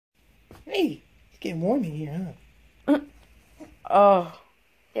Hey, it's getting warm in here, huh? Oh,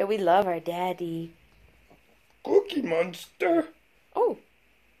 yeah, we love our daddy. Cookie Monster. Oh,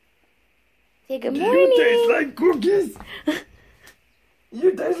 say good Do morning. you taste like cookies?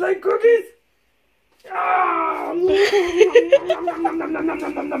 You taste like cookies? Ah! Nom, nom, nom, nom, nom, nom,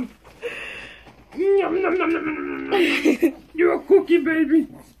 nom, nom, nom. Nom, nom, nom, nom, nom, nom. You're a cookie baby.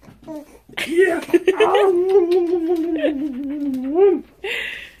 Yeah.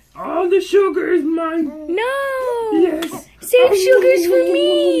 All the sugar is mine. No. Yes. Save sugars for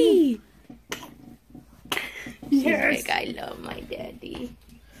me. She's Yes. like, I love my daddy.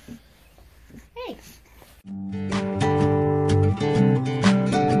 Hey.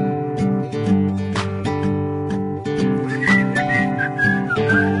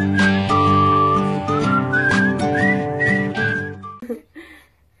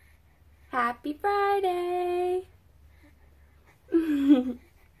 Happy Friday.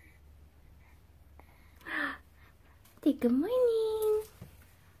 Say good morning.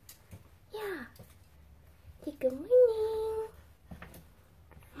 Yeah. Say good morning.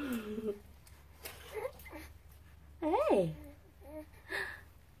 Hey.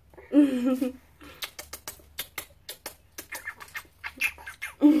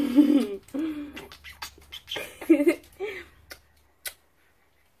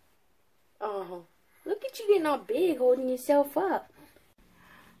 Oh, look at you getting all big, holding yourself up.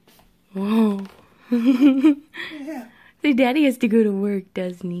 Whoa. Yeah. So daddy has to go to work,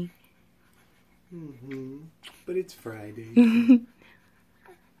 doesn't he? But it's Friday.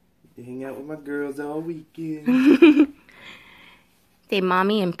 Hang out with my girls all weekend. Say,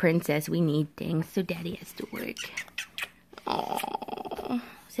 Mommy and Princess, we need things, so Daddy has to work. Oh,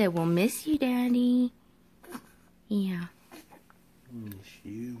 say, we'll miss you, Daddy. Yeah. Miss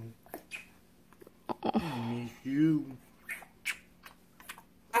you. Miss you.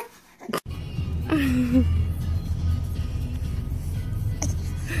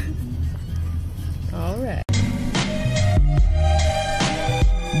 All right.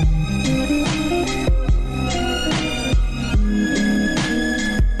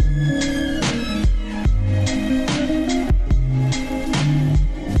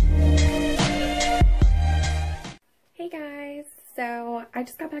 Hey guys, so I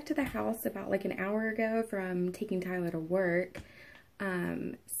just got back to the house about like an hour ago from taking Tyler to work.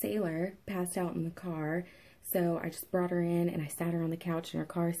 Sailor passed out in the car, so I just brought her in and I sat her on the couch in her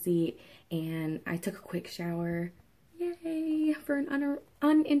car seat and I took a quick shower. Yay for an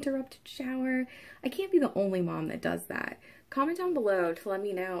uninterrupted shower. I can't be the only mom that does that. Comment down below to let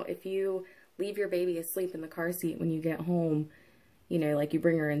me know if you leave your baby asleep in the car seat when you get home. You know, like you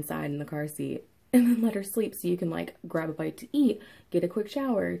bring her inside in the car seat and then let her sleep so you can like grab a bite to eat, get a quick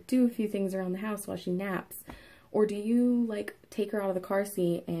shower, do a few things around the house while she naps. Or do you like take her out of the car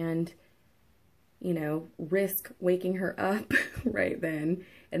seat and, you know, risk waking her up right then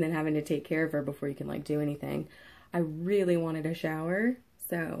and then having to take care of her before you can like do anything? I really wanted a shower,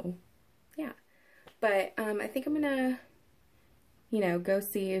 so yeah. But I think I'm gonna, you know, go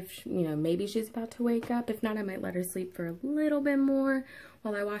see if, you know, maybe she's about to wake up. If not, I might let her sleep for a little bit more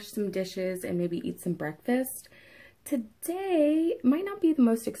while I wash some dishes and maybe eat some breakfast. Today might not be the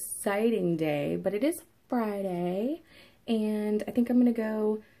most exciting day, but it is Friday, and I think I'm gonna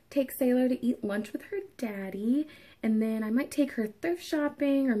go take Sailor to eat lunch with her daddy, and then I might take her thrift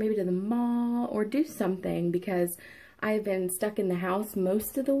shopping or maybe to the mall or do something because I've been stuck in the house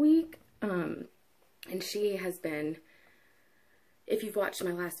most of the week, and she has been, if you've watched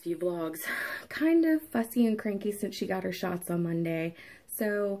my last few vlogs, kind of fussy and cranky since she got her shots on Monday.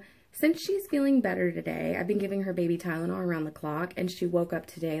 So since she's feeling better today, I've been giving her baby Tylenol around the clock, and she woke up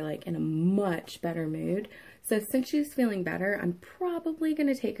today like in a much better mood. So since she's feeling better, I'm probably going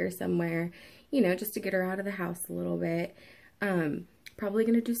to take her somewhere, you know, just to get her out of the house a little bit. Probably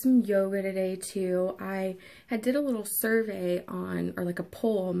going to do some yoga today too. I had did a little survey on, or like a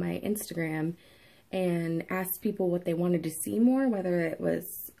poll on my Instagram, and asked people what they wanted to see more, whether it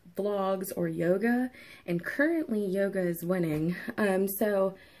was vlogs or yoga, and currently yoga is winning.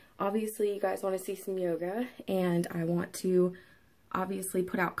 So obviously you guys want to see some yoga, and I want to obviously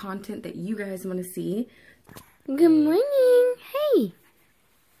put out content that you guys want to see. Good morning. Hey.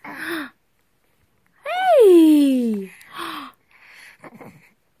 Hey.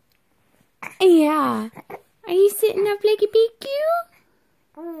 Yeah. Are you sitting up like a big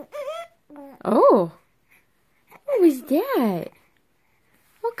girl? Oh. What was that?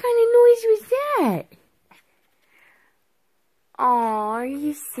 What kind of noise was that? Aw, are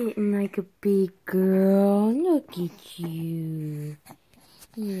you sitting like a big girl? Look at you.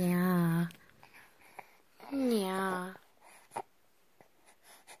 Yeah. Yeah.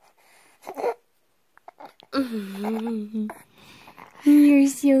 You're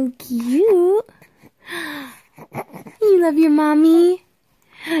so cute. You love your mommy?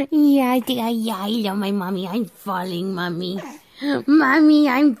 Yeah, I love my mommy. I'm falling, mommy. Mommy,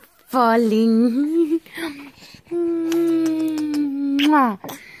 I'm falling. Mwah.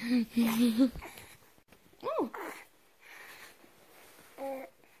 Oh.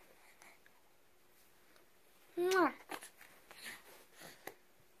 Mwah.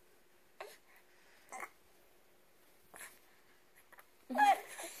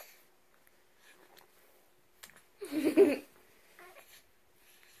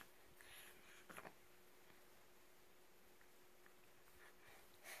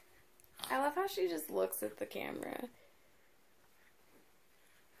 I love how she just looks at the camera.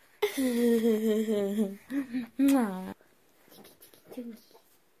 Yeah.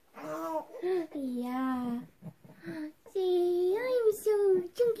 See, I'm so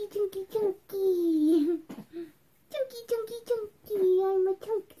chunky. Chunky. I'm a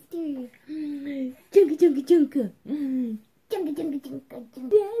chunkster. Chunky.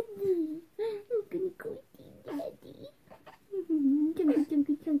 Daddy. I'm gonna go see Daddy.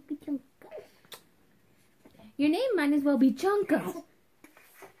 Chunky. Your name might as well be Chunko.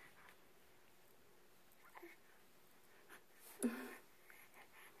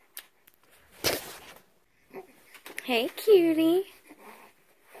 Hey, cutie.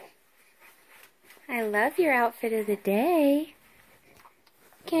 I love your outfit of the day.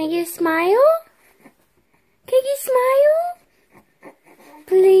 Can I get a smile? Can I get a smile?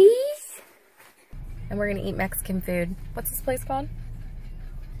 Please? And we're gonna eat Mexican food. What's this place called?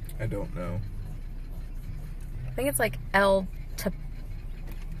 I don't know. I think it's like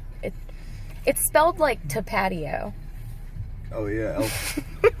it's spelled like Tapatio. Oh yeah, El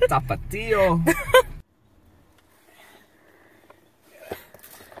Tapatio.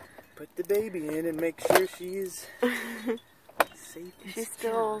 Put the baby in and make sure she's safe. She's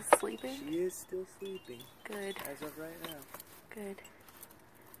still sleeping? She is still sleeping. Good. As of right now. Good.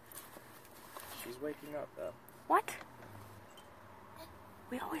 She's waking up though. What?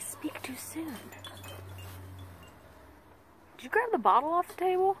 We always speak too soon. Did you grab the bottle off the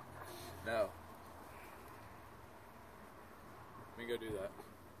table? No. Let me go do that.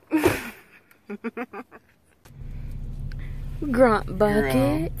 Grunt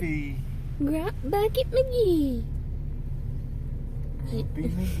Bucket. Grumpy. Grunt Bucket McGee. Grumpy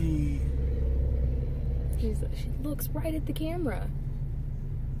McGee. She looks right at the camera.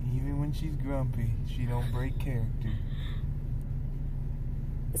 Even when she's grumpy, she don't break character.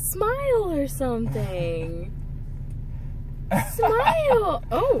 Smile or something. Smile.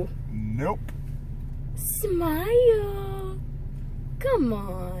 Oh. Nope. Smile. Come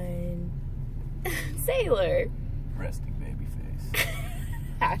on. Sailor. Resting baby face.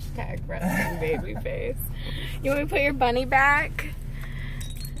 Hashtag resting baby face. You want me to put your bunny back?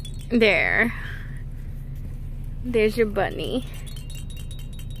 There. There's your bunny.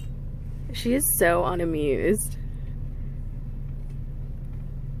 She is so unamused.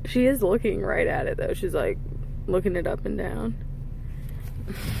 She is looking right at it though. She's like looking it up and down.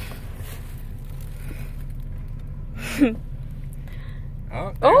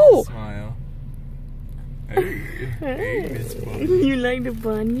 Oh! Smile. Hey, Miss Bunny. You like the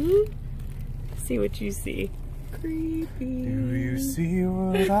bunny? See what you see. Creepy. Do you see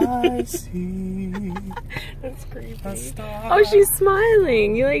what I see? That's creepy. Oh, she's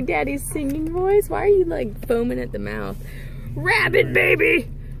smiling. You like Daddy's singing voice? Why are you like foaming at the mouth? Rabbit baby!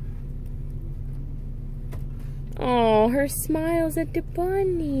 Oh, her smile's at the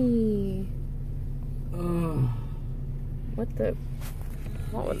bunny. Oh. What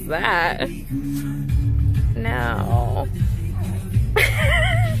was that? No.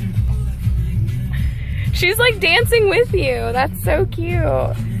 She's like dancing with you. That's so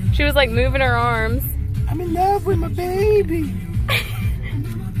cute. She was like moving her arms. I'm in love with my baby.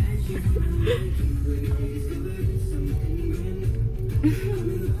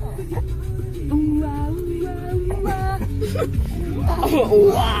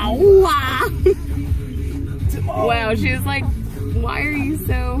 Wow, she's like, why are you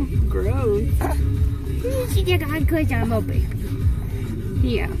so gross? She just because I'm a baby.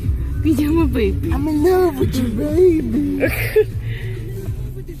 Yeah, because I'm a baby. I'm in love with you, baby.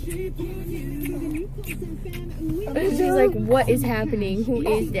 She's like, what is happening? Who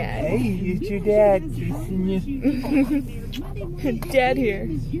is that? Hey, it's your dad kissing you. Dad here.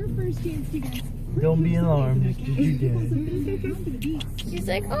 Don't be alarmed, it's just your dad. She's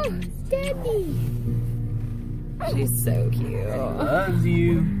like, oh, Daddy. She's so cute. Loves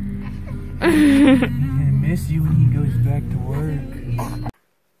you. I miss you when he goes back to work.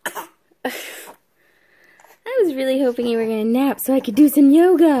 hoping you were gonna nap so I could do some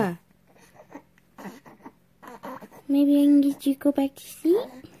yoga. Maybe I can get you to go back to sleep?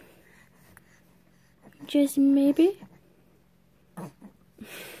 Just maybe?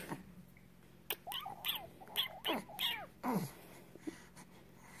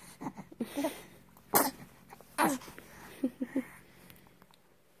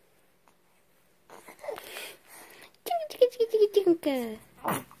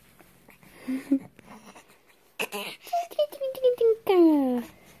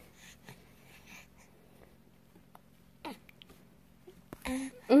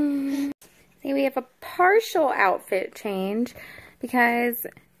 See, we have a partial outfit change because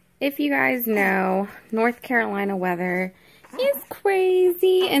if you guys know, North Carolina weather is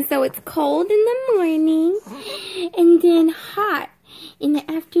crazy, and so it's cold in the morning and then hot in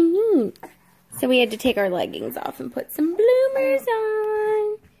the afternoon. So we had to take our leggings off and put some bloomers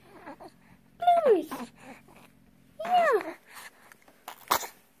on. Bloomers. Yeah.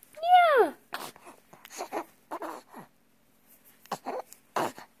 Yeah.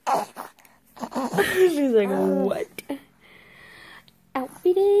 She's like, what?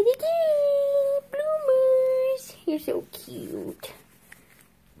 Outfit of the day. Bloomers. You're so cute.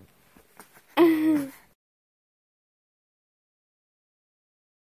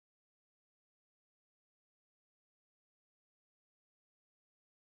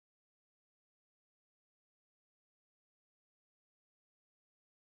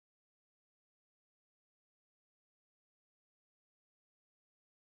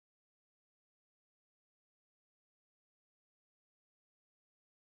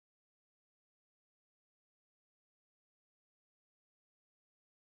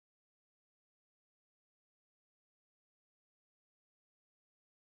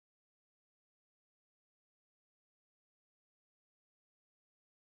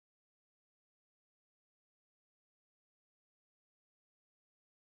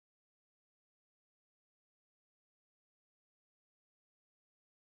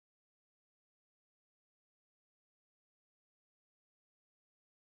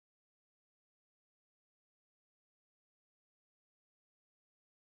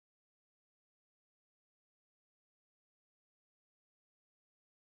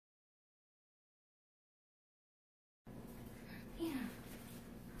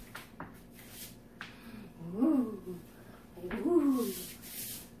 One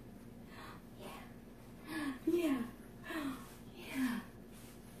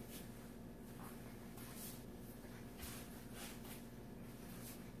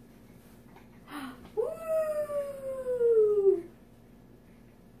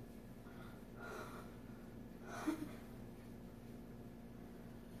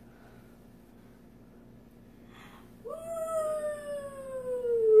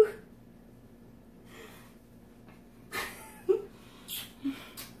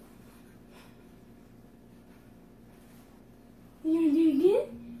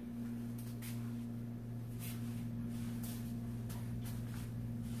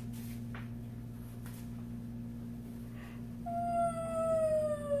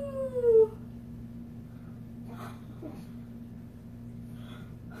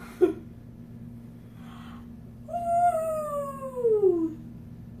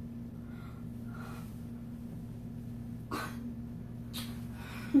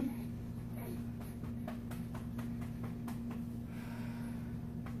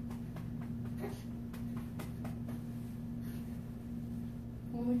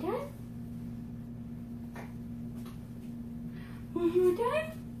more time. One more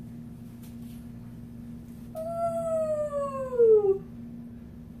time. Ooh. Ooh.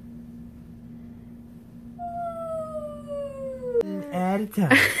 At a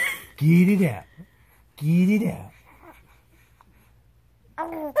time. Get it out. Get it out.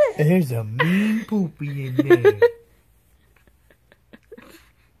 There's a mean poopy in there.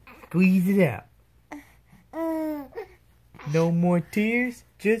 Squeeze it out. No more tears,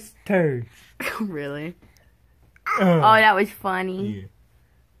 just turds. Really? Oh, that was funny.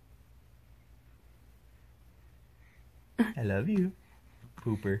 Yeah. I love you,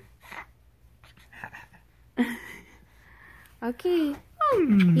 pooper. Okay.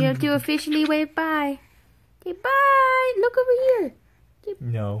 You have to officially wave bye. Okay, bye. Look over here. Okay.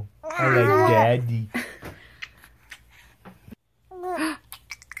 No, I like daddy.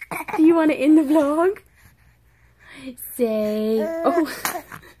 Do you want to end the vlog? Say,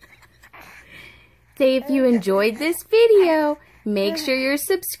 say if you enjoyed this video, make sure you're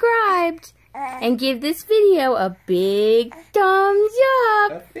subscribed and give this video a big thumbs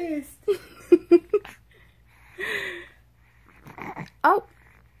up. A fist. Oh,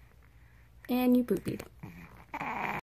 and you poopied.